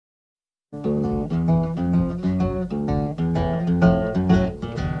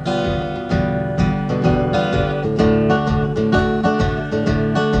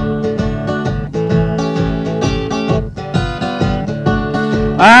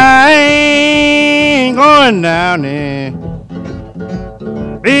I ain't going down the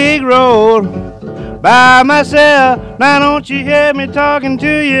big road by myself. Now don't you hear me talking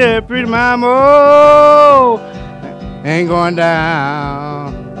to you, pretty mama? Oh, ain't going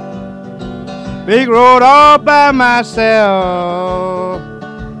down big road all by myself.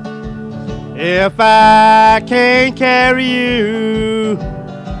 If I can't carry you,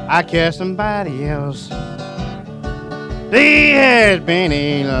 I carry somebody else. There has been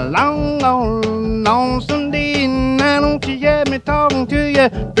a long, long, lonesome day. Now don't you hear me talking to you,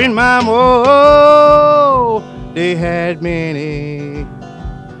 pretty mama? Oh, there has been a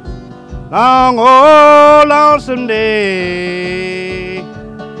long, old, lonesome day.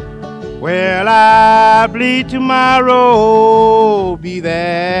 Well, I believe tomorrow be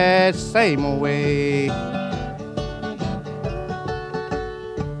that same way.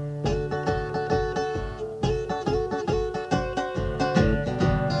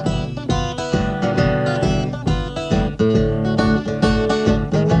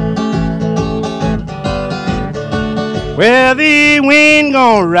 Well, the wind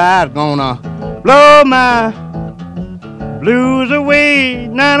gonna ride, gonna blow my blues away.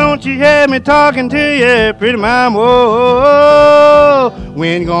 Now don't you hear me talking to you, pretty mama? Oh,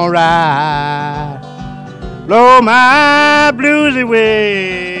 wind gonna ride, blow my blues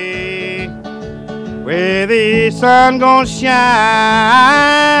away. Where the sun gonna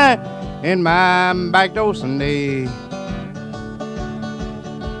shine in my back door someday.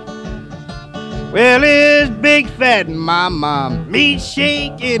 Well, it's big fat mama, me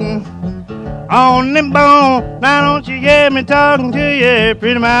shaking on the bone. Now don't you hear me talking to you,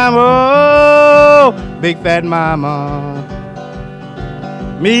 pretty mama? Oh, big fat mama,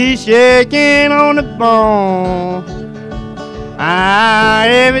 me shaking on the bone. Ah,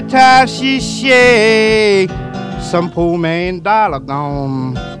 every time she shake, some poor man dollar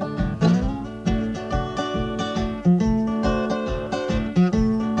gone.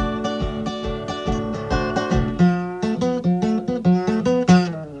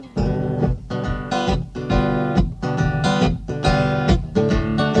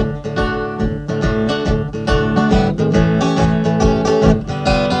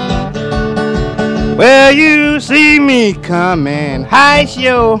 Well, you see me coming, high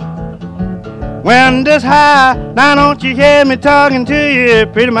show, windows high. Now don't you hear me talking to you,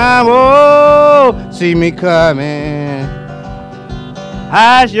 pretty mama? Oh, see me coming,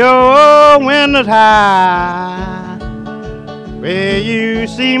 high show, windows high. Well, you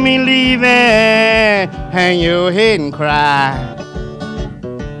see me leaving, hang your head and cry.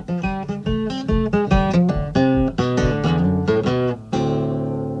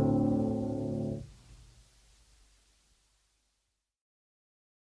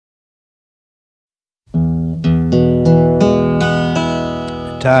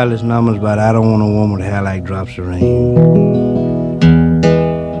 Tireless numbers, but I don't want a woman with hair like drops of rain.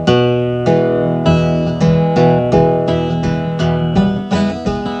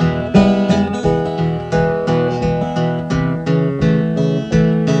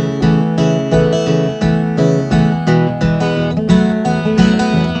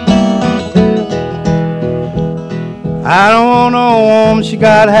 I don't want no woman, she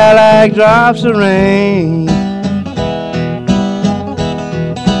got hair like drops of rain.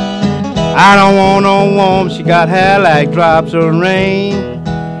 I don't want no woman, she got hair like drops of rain.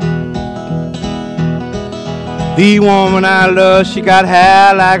 The woman I love, she got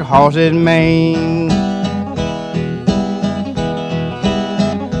hair like horse's mane.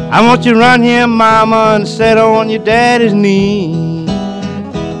 I want you to run here, mama, and sit on your daddy's knee.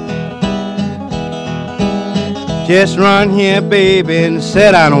 Just run here, baby, and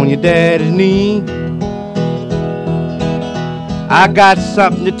sit down on your daddy's knee. I got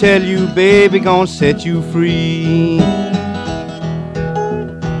something to tell you, baby, gonna set you free.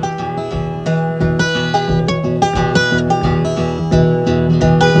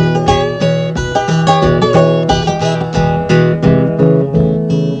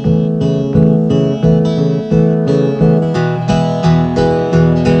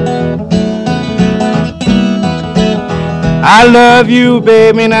 I love you,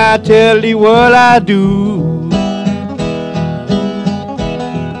 baby, and I tell you what I do.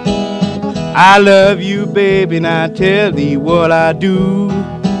 I love you, baby, and I tell thee what I do.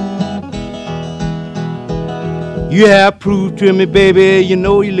 You have proved to me, baby, you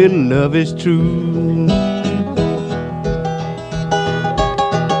know your little love is true.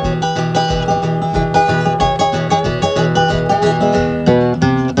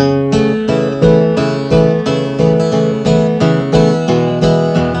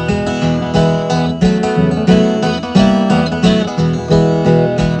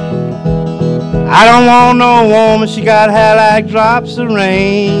 I don't want no woman, she got hair like drops of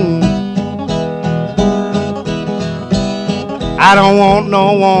rain. I don't want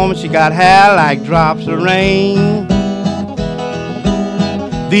no woman, she got hair like drops of rain.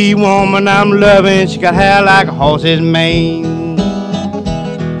 The woman I'm loving, she got hair like a horse's mane.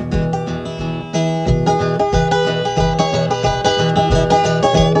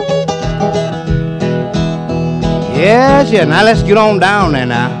 Yes, yeah, now let's get on down there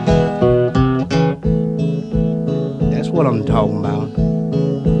now. That's what I'm talking about.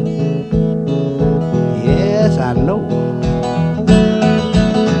 Yes, I know.